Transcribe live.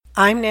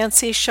I'm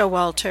Nancy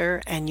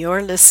Showalter, and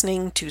you're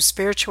listening to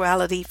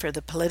Spirituality for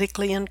the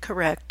Politically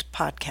Incorrect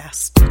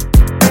podcast.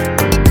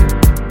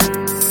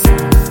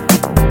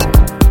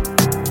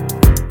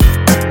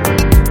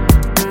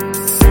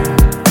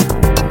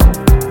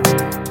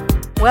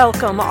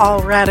 Welcome,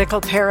 all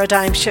radical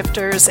paradigm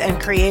shifters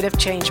and creative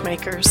change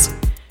makers.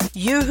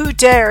 You who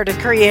dare to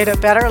create a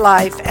better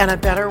life and a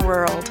better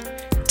world.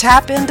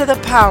 Tap into the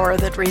power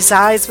that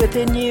resides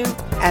within you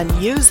and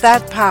use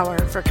that power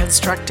for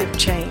constructive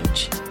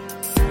change.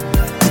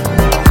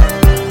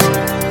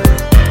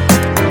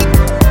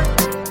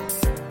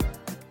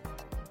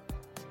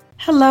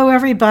 Hello,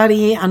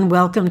 everybody, and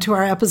welcome to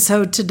our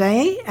episode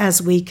today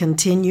as we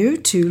continue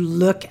to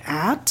look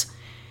at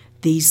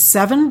the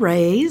 7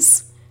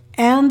 rays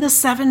and the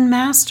 7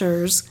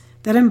 masters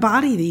that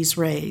embody these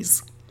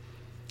rays.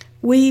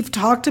 We've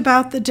talked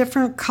about the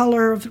different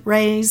color of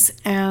rays,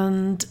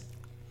 and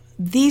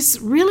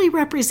these really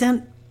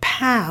represent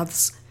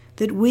paths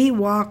that we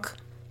walk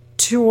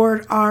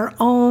toward our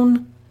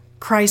own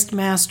Christ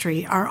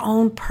mastery, our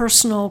own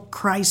personal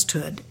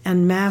Christhood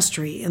and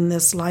mastery in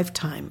this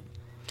lifetime.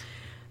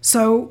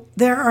 So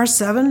there are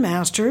 7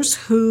 masters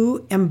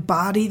who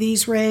embody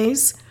these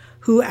rays,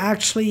 who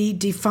actually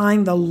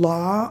define the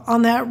law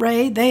on that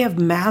ray. They have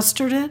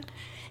mastered it.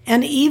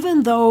 And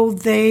even though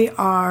they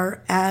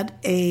are at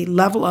a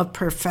level of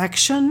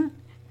perfection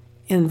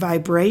in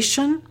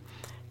vibration,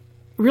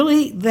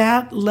 really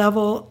that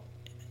level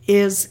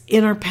is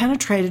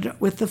interpenetrated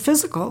with the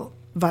physical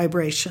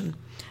vibration.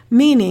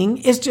 Meaning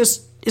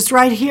it's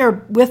right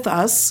here with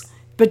us,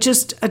 but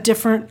just a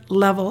different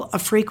level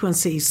of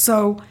frequency.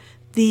 So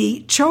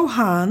the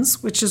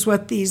Chohans, which is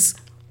what these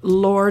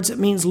lords, it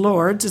means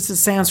lords, it's a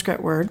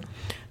Sanskrit word.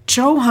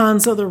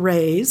 Chohans are the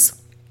rays.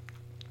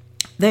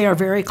 They are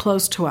very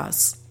close to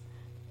us.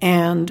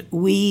 And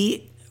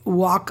we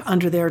walk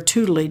under their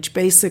tutelage,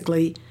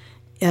 basically,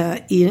 in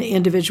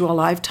individual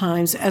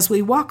lifetimes as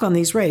we walk on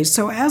these rays.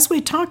 So as we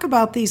talk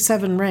about these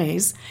 7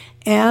 rays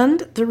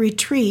and the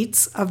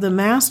retreats of the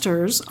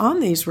masters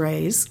on these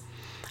rays,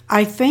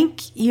 I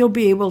think you'll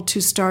be able to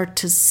start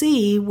to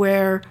see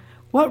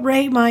what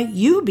ray might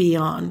you be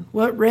on?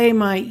 What ray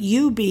might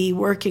you be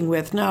working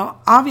with?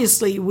 Now,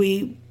 obviously,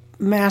 we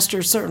master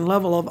a certain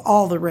level of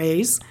all the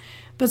rays,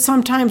 but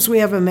sometimes we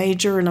have a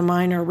major and a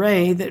minor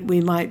ray that we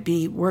might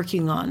be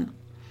working on.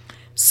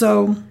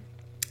 So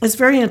it's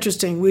very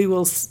interesting. We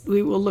will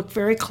look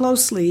very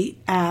closely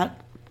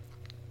at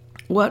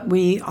what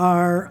we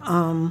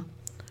are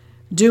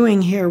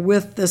doing here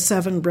with the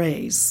 7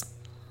 rays.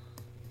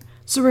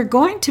 So we're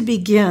going to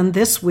begin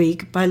this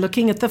week by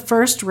looking at the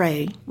first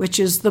ray, which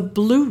is the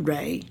blue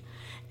ray.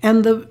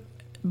 And the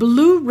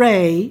blue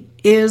ray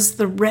is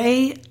the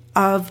ray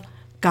of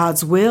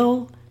God's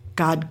will,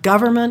 God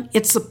government.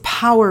 It's a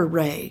power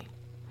ray.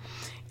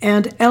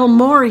 And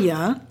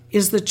Morya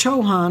is the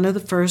Chohan of the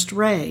first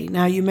ray.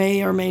 Now you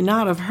may or may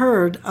not have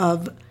heard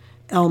of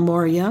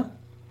Morya.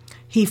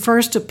 He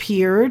first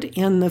appeared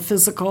in the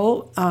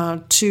physical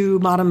to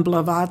Madame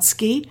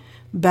Blavatsky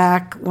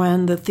back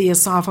when the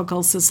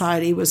Theosophical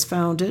Society was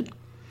founded.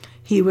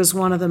 He was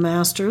one of the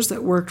masters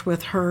that worked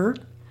with her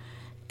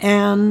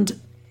and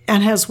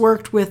has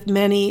worked with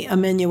many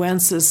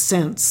amanuenses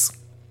since.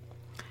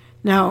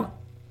 Now,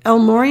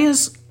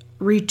 Morya's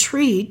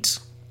retreat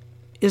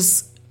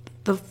is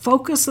the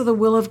focus of the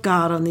will of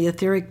God on the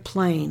etheric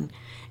plane,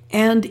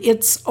 and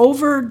it's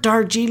over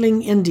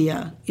Darjeeling,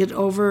 India. It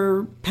overlays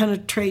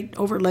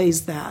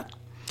that.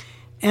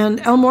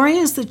 And Morya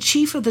is the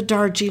chief of the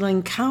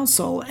Darjeeling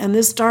Council, and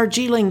this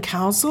Darjeeling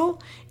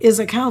Council is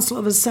a council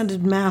of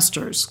ascended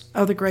masters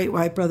of the Great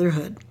White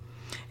Brotherhood.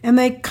 And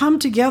they come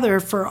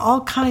together for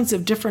all kinds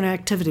of different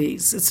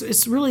activities.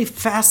 It's really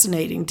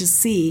fascinating to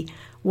see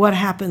what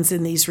happens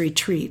in these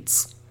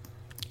retreats.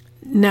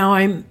 Now,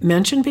 I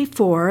mentioned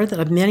before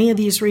that many of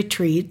these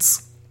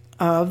retreats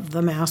of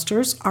the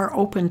masters are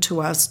open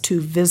to us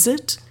to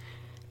visit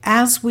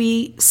as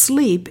we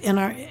sleep in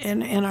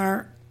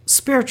our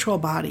spiritual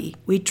body.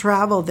 We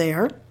travel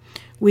there.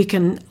 We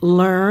can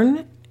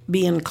learn,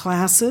 be in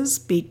classes,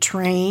 be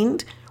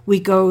trained.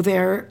 We go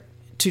there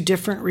to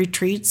different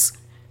retreats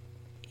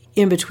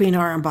in between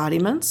our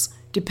embodiments,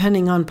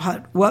 depending on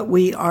what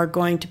we are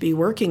going to be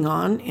working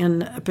on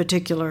in a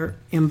particular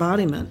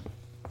embodiment.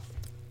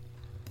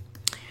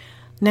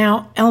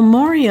 Now,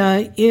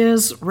 Morya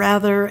is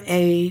rather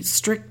a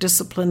strict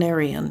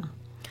disciplinarian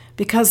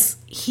because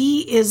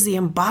he is the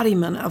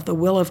embodiment of the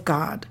will of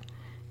God.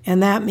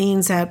 And that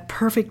means that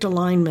perfect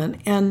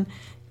alignment. And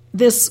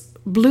this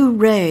blue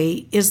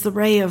ray is the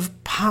ray of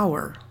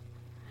power,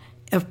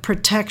 of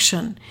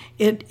protection.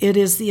 It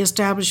is the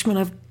establishment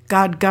of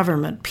God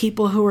government,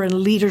 people who are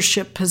in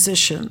leadership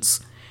positions.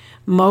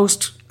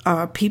 Most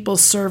people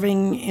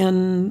serving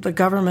in the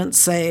government,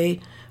 say,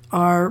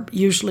 are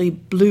usually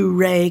blue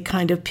ray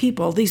kind of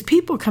people. These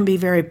people can be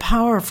very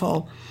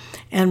powerful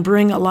and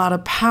bring a lot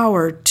of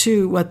power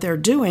to what they're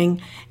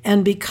doing.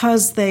 And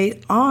because they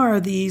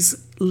are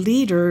these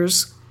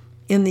leaders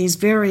in these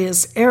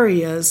various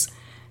areas,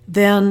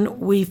 then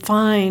we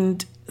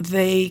find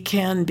they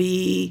can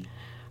be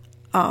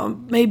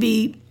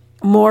maybe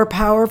more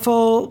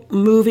powerful,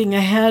 moving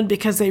ahead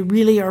because they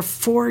really are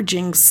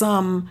forging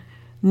some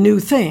new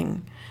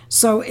thing.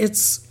 So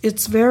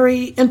it's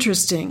very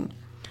interesting.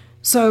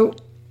 So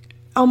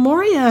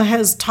Morya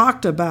has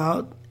talked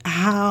about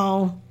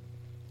how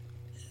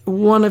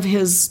one of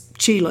his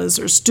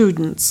chelas or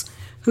students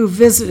who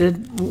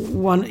visited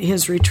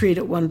his retreat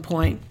at one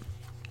point,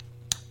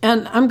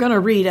 and I'm going to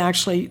read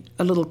actually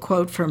a little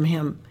quote from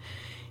him.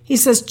 He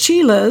says,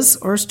 chelas,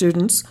 or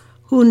students,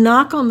 who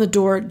knock on the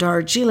door at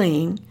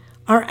Darjeeling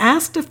are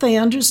asked if they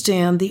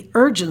understand the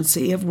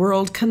urgency of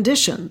world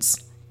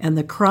conditions and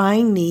the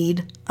crying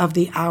need of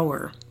the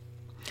hour.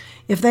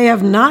 If they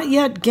have not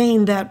yet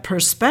gained that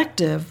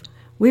perspective,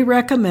 we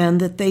recommend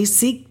that they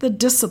seek the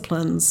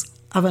disciplines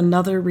of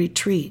another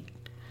retreat.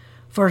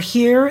 For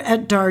here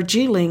at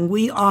Darjeeling,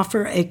 we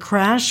offer a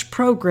crash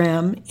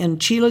program in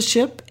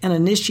chelaship and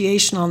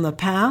initiation on the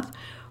path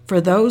for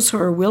those who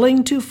are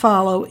willing to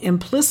follow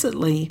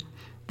implicitly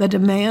the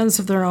demands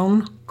of their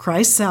own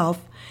Christ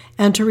self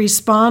and to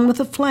respond with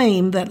a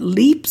flame that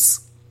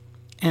leaps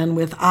and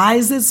with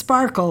eyes that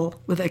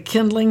sparkle with the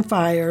kindling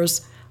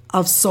fires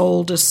of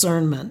soul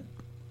discernment.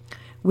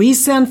 We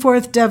send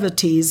forth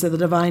devotees of the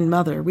Divine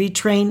Mother. We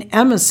train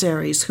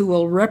emissaries who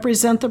will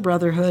represent the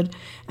Brotherhood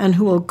and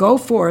who will go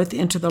forth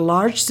into the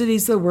large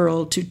cities of the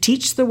world to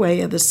teach the way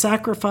of the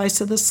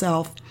sacrifice of the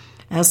self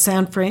as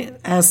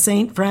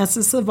St.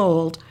 Francis of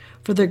old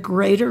for the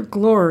greater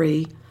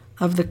glory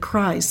of the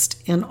Christ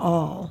in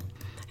all.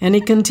 And he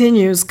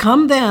continues,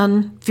 come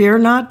then, fear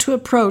not to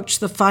approach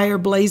the fire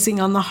blazing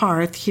on the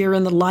hearth here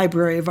in the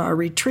library of our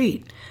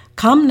retreat.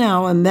 Come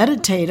now and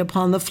meditate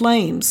upon the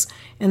flames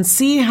and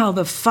see how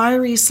the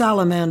fiery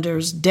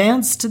salamanders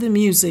dance to the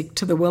music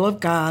to the will of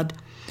God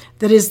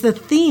that is the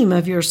theme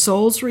of your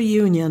soul's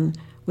reunion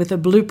with the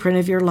blueprint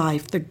of your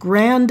life, the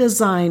grand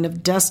design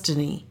of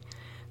destiny.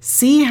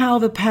 See how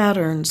the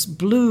patterns,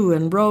 blue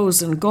and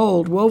rose and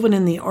gold, woven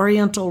in the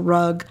oriental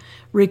rug,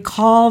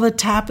 recall the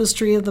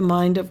tapestry of the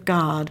mind of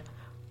God,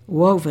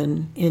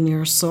 woven in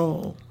your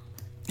soul.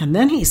 And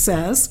then he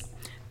says,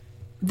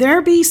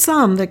 there be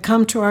some that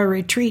come to our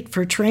retreat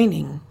for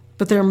training,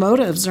 but their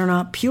motives are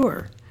not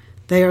pure.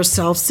 They are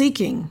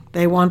self-seeking.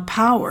 They want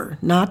power,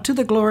 not to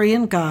the glory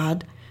in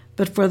God,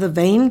 but for the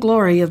vain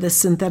glory of the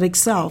synthetic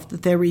self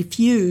that they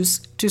refuse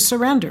to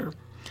surrender.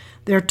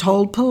 They're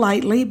told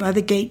politely by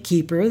the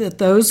gatekeeper that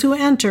those who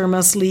enter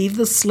must leave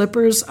the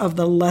slippers of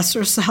the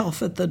lesser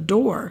self at the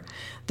door.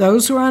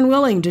 Those who are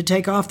unwilling to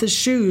take off the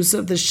shoes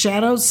of the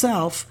shadowed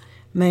self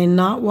may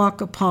not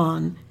walk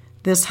upon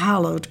this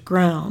hallowed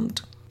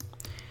ground.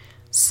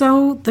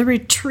 So the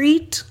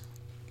retreat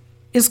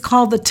is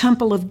called the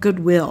Temple of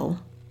Goodwill,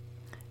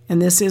 and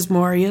this is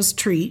Morya's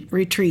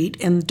retreat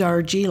in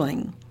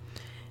Darjeeling.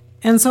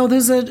 And so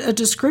there's a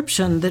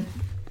description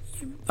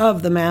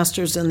of the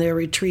Masters and their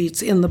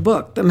retreats in the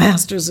book, The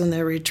Masters and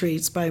Their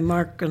Retreats by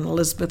Mark and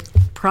Elizabeth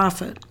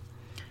Prophet.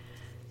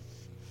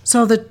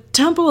 So the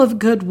Temple of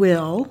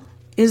Goodwill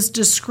is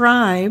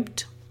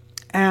described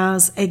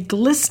as a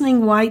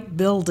glistening white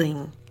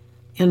building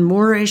in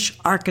Moorish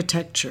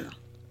architecture.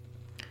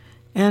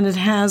 And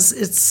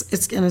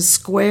it's in a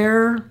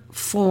square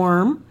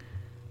form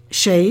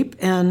shape,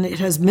 and it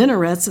has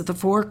minarets at the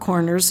four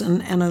corners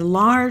and a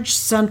large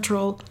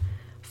central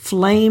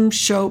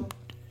flame-shaped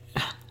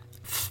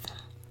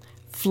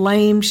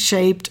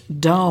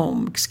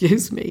dome,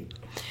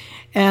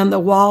 And the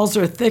walls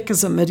are thick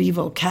as a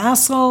medieval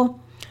castle.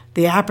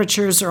 The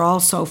apertures are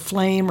also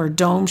flame or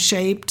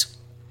dome-shaped.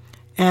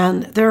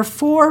 And there are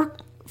four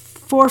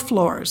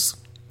floors,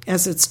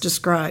 as it's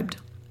described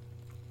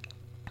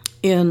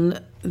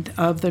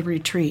of the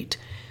retreat.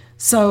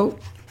 So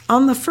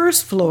on the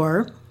first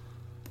floor,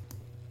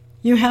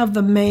 you have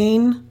the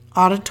main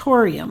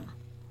auditorium.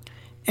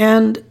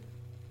 And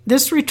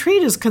this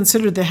retreat is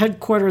considered the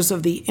headquarters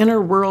of the inner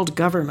world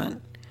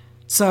government.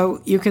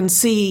 So you can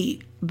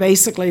see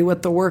basically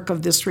what the work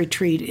of this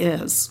retreat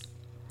is.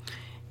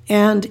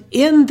 And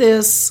in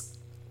this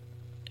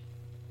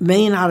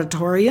main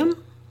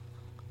auditorium,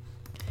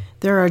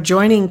 there are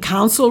adjoining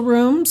council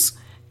rooms,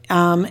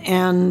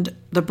 and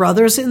the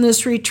brothers in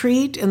this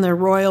retreat, in their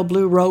royal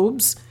blue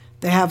robes,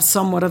 they have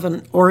somewhat of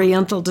an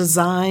oriental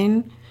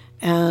design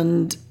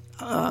and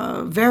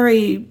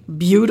very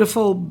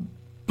beautiful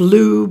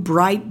blue,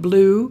 bright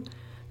blue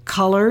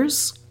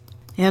colors.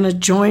 And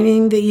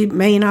adjoining the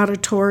main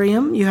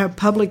auditorium, you have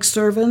public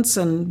servants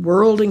and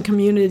world and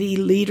community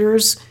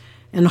leaders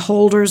and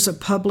holders of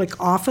public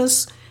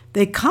office.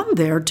 They come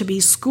there to be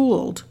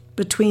schooled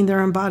between their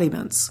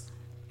embodiments.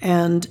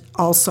 And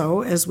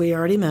also, as we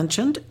already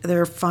mentioned,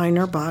 their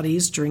finer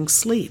bodies drink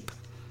sleep.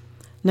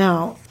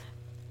 Now,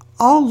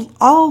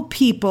 all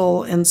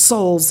people and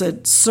souls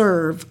that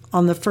serve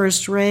on the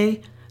first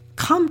ray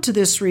come to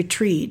this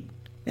retreat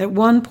at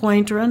one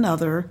point or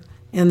another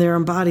in their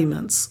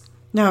embodiments.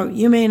 Now,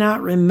 you may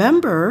not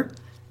remember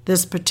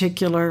this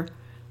particular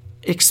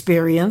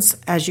experience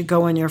as you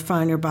go in your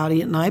finer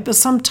body at night, but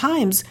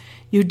sometimes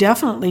you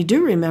definitely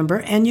do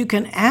remember, and you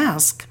can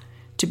ask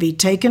to be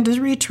taken to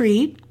the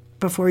retreat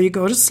before you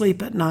go to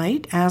sleep at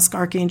night, ask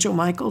Archangel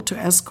Michael to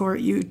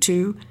escort you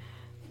to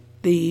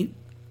the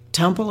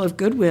Temple of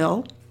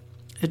Goodwill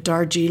at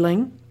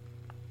Darjeeling,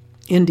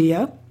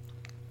 India.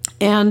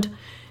 And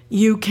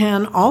you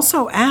can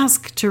also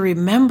ask to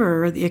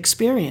remember the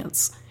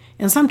experience.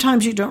 And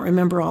sometimes you don't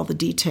remember all the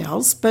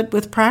details, but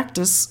with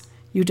practice,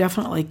 you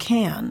definitely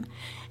can.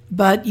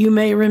 But you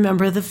may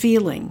remember the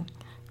feeling.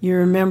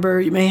 You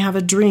may have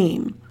a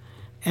dream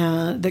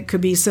that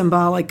could be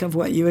symbolic of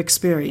what you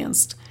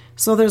experienced.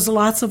 So there's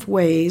lots of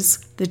ways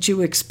that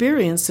you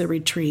experience a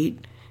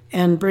retreat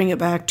and bring it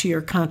back to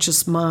your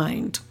conscious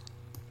mind.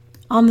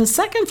 On the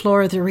second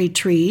floor of the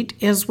retreat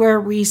is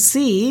where we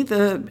see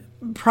the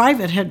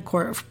private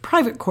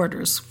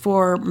quarters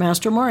for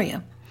Master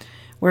Morya,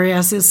 where he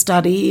has his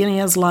study and he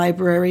has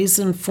libraries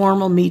and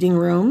formal meeting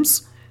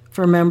rooms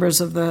for members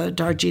of the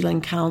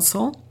Darjeeling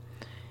Council.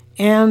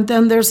 And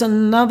then there's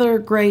another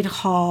great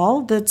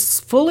hall that's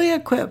fully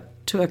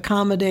equipped to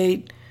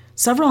accommodate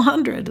several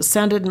hundred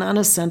ascended and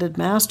unascended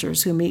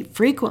masters who meet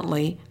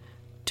frequently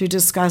to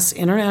discuss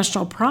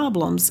international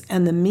problems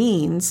and the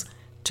means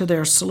to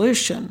their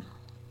solution.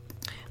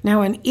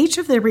 Now, in each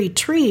of the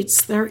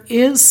retreats, there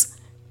is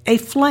a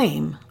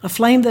flame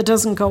that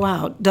doesn't go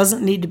out,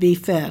 doesn't need to be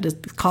fed.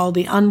 It's called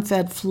the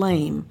unfed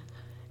flame.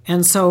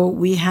 And so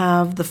we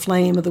have the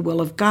flame of the will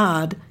of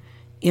God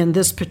in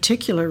this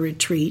particular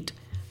retreat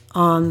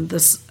on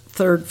this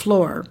third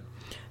floor.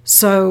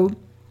 So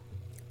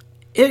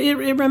it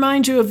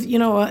reminds you of,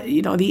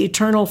 the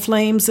eternal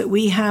flames that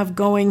we have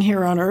going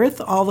here on earth,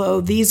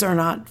 although these are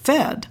not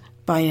fed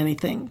by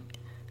anything.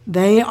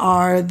 They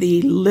are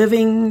the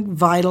living,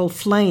 vital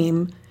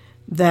flame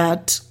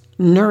that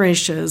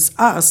nourishes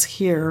us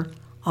here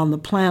on the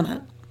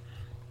planet.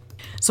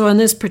 So in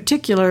this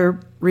particular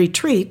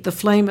retreat, the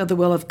flame of the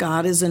will of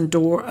God is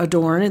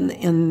adorned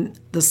in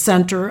the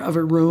center of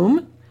a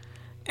room,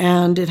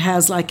 and it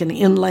has like an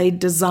inlaid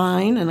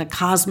design and a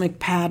cosmic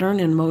pattern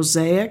in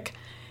mosaic,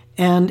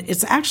 and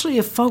it's actually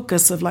a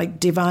focus of like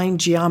divine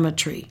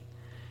geometry.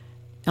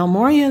 El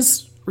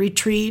Morya's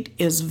retreat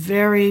is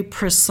very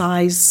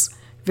precise,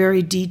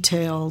 very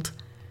detailed,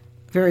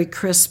 very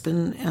crisp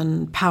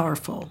and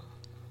powerful.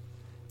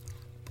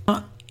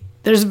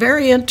 There's a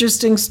very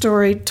interesting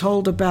story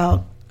told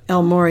about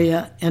El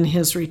Morya and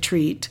his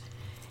retreat.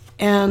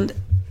 And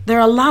there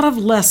are a lot of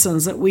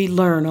lessons that we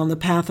learn on the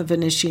path of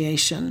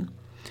initiation.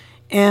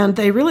 And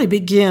they really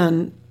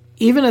begin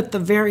even at the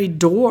very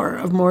door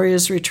of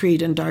Morya's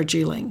retreat in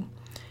Darjeeling.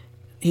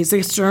 He's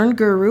a stern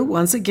guru,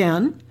 once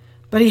again,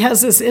 but he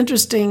has this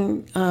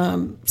interesting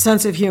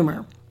sense of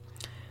humor.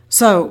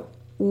 So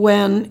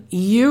when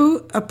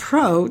you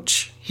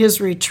approach his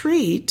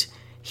retreat,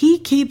 he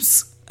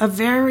keeps a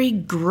very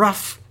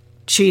gruff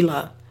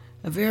chela,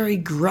 a very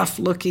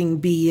gruff-looking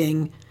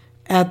being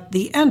at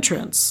the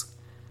entrance.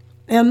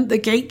 And the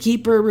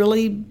gatekeeper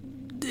really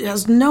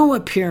has no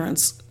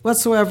appearance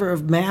whatsoever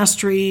of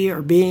mastery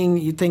or being,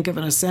 you think of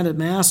an ascended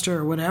master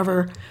or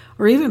whatever,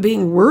 or even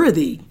being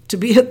worthy to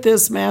be at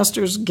this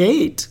master's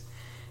gate.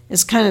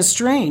 It's kind of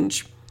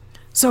strange.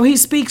 So he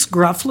speaks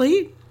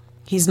gruffly.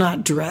 He's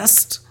not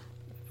dressed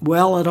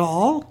well at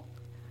all.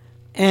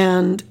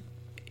 And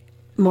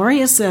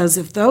Morya says,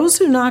 if those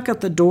who knock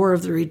at the door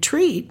of the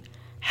retreat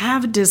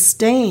have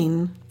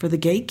disdain for the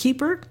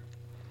gatekeeper,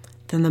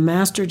 then the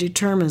master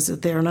determines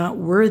that they are not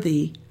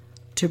worthy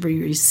to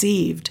be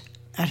received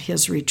at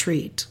his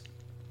retreat.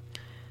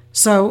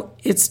 So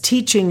it's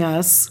teaching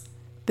us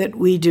that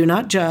we do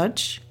not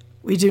judge,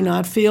 we do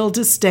not feel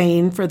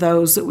disdain for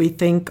those that we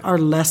think are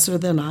lesser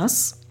than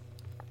us.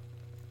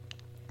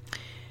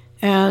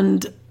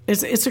 And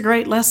it's a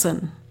great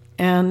lesson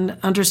and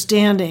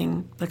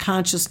understanding the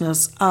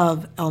consciousness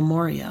of El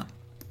Morya.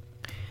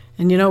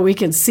 And we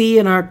can see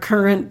in our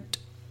current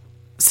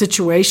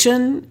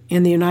situation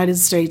in the United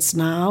States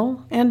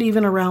now, and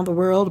even around the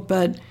world,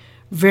 but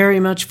very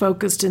much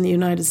focused in the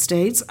United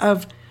States,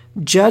 of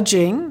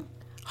judging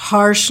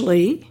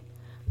harshly,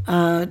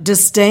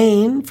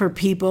 disdain for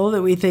people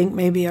that we think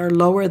maybe are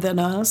lower than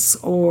us,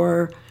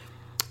 or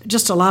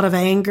just a lot of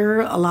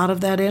anger, a lot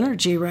of that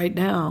energy right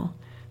now.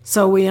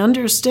 So we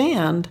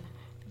understand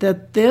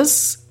that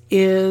this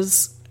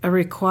is a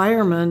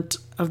requirement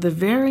of the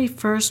very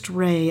first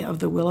ray of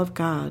the will of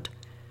God,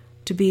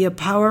 to be a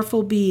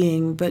powerful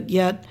being, but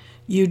yet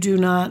you do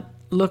not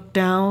look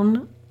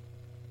down.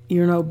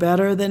 You're no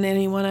better than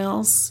anyone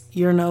else.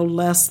 You're no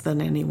less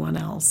than anyone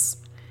else.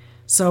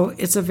 So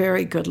it's a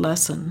very good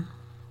lesson.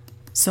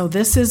 So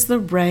this is the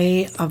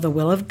ray of the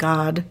will of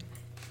God.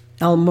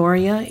 El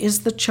Morya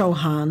is the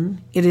Chohan.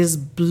 It is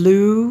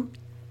blue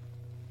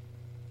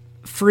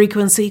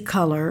frequency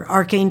color.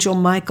 Archangel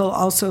Michael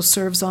also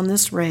serves on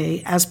this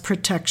ray as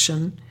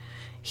protection.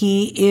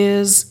 He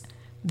is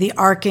the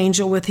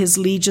archangel with his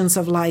legions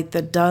of light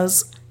that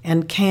does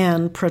and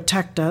can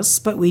protect us,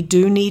 but we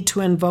do need to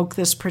invoke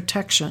this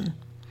protection.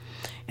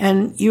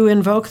 And you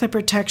invoke the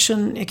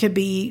protection, it could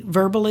be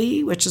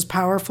verbally, which is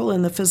powerful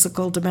in the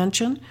physical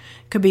dimension,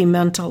 it could be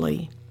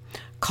mentally.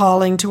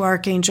 Calling to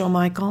Archangel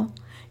Michael,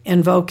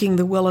 invoking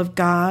the will of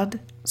God,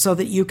 so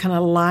that you can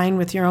align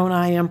with your own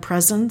I am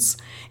presence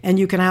and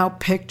you can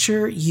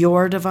outpicture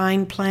your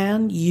divine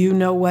plan. You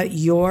know what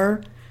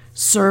your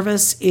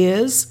service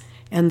is,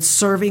 and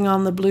serving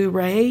on the blue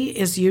ray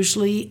is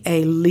usually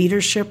a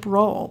leadership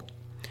role,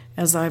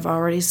 as I've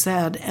already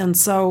said. And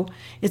so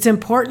it's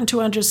important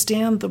to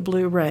understand the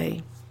blue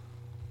ray.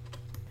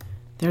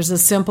 There's a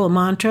simple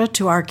mantra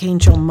to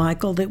Archangel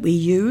Michael that we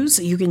use.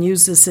 You can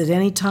use this at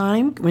any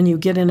time when you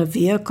get in a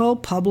vehicle,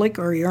 public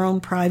or your own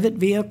private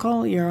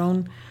vehicle, your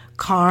own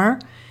car,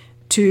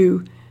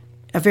 to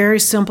a very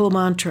simple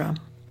mantra.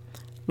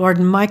 Lord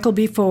Michael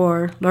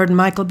before, Lord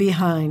Michael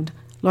behind,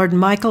 Lord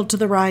Michael to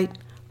the right,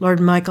 Lord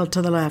Michael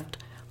to the left,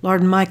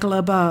 Lord Michael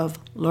above,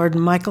 Lord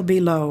Michael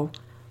below,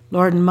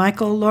 Lord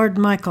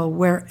Michael,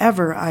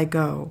 wherever I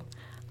go.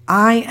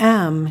 I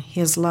am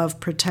his love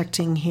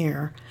protecting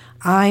here.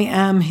 I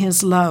am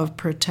his love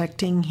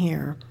protecting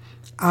here.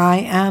 I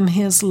am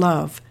his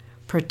love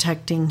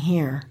protecting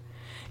here.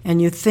 And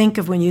you think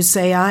of when you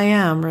say I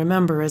am,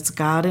 remember it's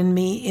God in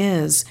me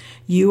is.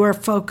 You are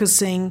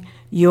focusing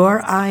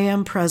your I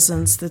am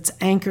presence that's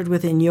anchored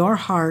within your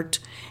heart.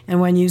 And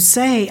when you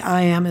say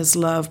I am his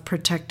love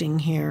protecting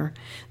here,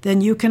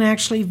 then you can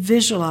actually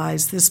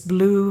visualize this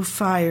blue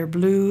fire,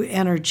 blue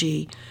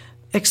energy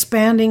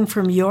expanding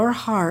from your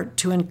heart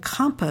to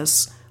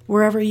encompass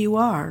wherever you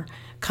are.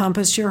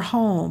 Encompass your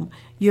home,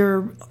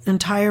 your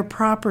entire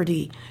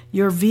property,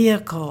 your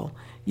vehicle,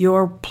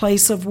 your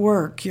place of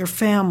work, your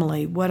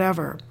family,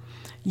 whatever.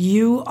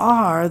 You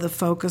are the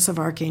focus of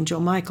Archangel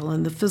Michael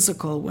in the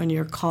physical when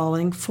you're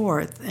calling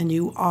forth, and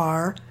you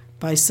are,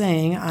 by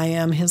saying, I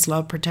am his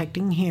love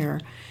protecting here,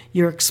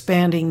 you're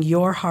expanding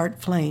your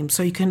heart flame.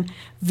 So you can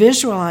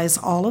visualize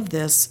all of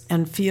this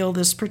and feel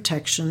this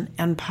protection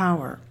and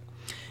power.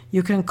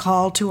 You can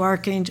call to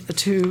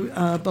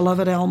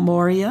beloved El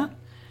Morya,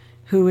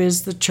 who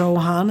is the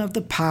Chohan of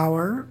the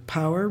power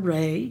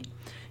ray.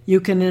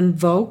 You can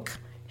invoke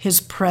his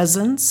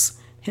presence,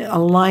 his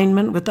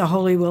alignment with the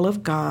holy will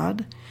of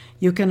God.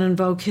 You can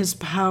invoke his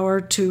power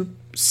to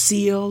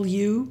seal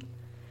you,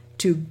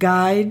 to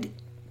guide,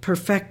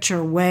 perfect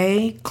your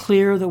way,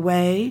 clear the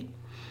way,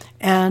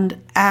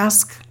 and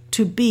ask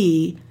to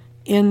be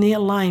in the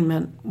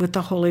alignment with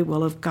the holy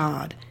will of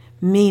God.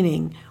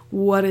 Meaning,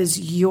 what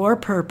is your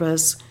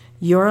purpose,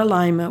 your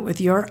alignment with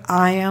your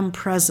I am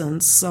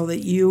presence, so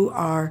that you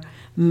are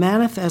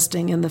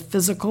manifesting in the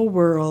physical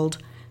world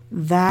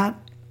that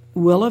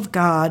will of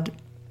God,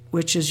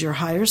 which is your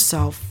higher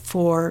self,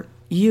 for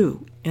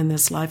you in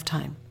this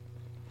lifetime.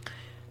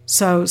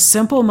 So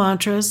simple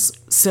mantras,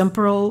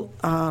 simple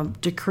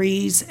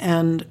decrees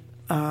and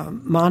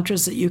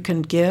mantras that you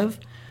can give.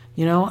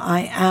 You know,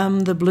 I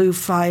am the blue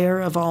fire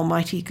of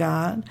Almighty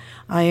God.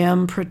 I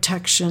am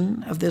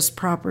protection of this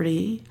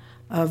property,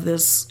 of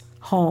this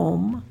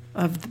home,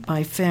 of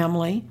my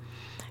family.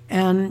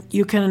 And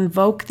you can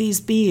invoke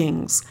these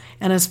beings.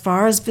 And as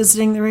far as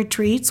visiting the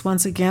retreats,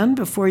 once again,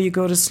 before you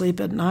go to sleep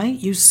at night,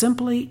 you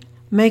simply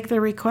make the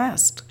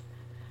request.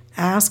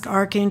 Ask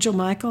Archangel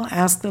Michael,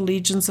 ask the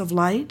legions of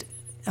light,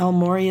 El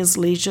Morya's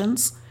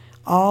legions.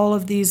 All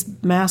of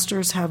these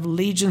masters have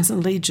legions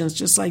and legions,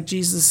 just like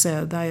Jesus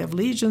said, I have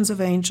legions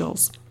of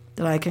angels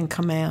that I can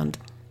command.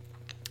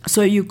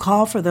 So you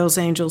call for those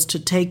angels to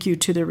take you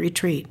to the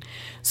retreat.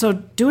 So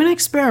do an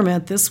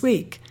experiment this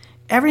week.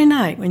 Every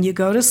night when you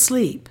go to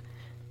sleep,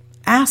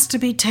 ask to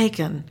be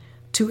taken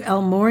to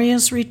El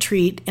Morya's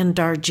retreat in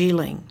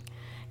Darjeeling,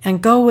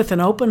 and go with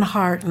an open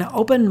heart and an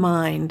open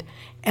mind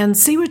and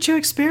see what you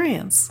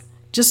experience.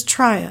 Just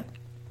try it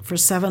for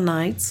 7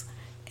 nights,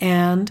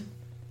 and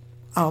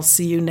I'll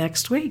see you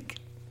next week.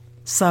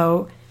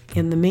 So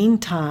in the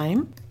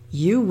meantime,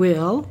 you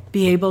will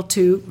be able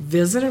to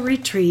visit a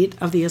retreat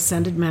of the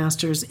Ascended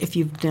Masters if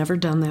you've never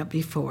done that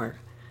before.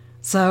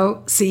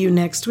 So see you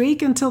next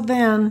week. Until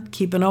then,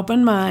 keep an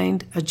open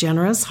mind, a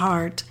generous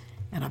heart,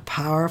 and a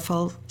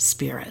powerful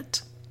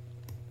spirit.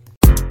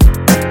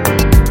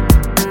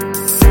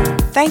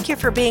 Thank you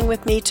for being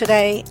with me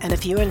today, and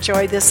if you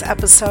enjoyed this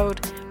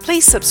episode,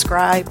 please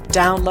subscribe,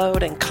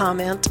 download, and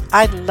comment.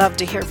 I'd love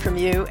to hear from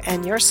you,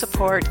 and your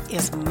support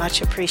is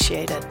much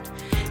appreciated.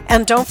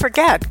 And don't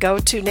forget, go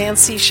to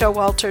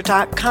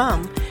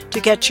nancyshowalter.com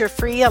to get your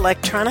free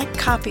electronic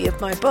copy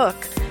of my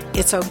book,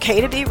 It's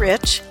Okay to Be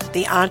Rich,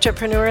 The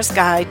Entrepreneur's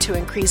Guide to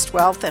Increased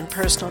Wealth and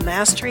Personal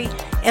Mastery,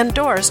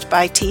 endorsed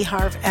by T.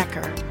 Harv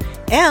Eker,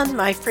 and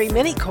my free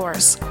mini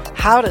course,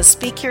 How to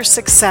Speak Your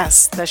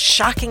Success, the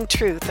shocking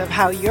truth of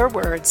how your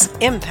words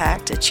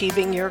impact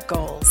achieving your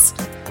goals.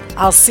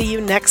 I'll see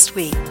you next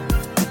week.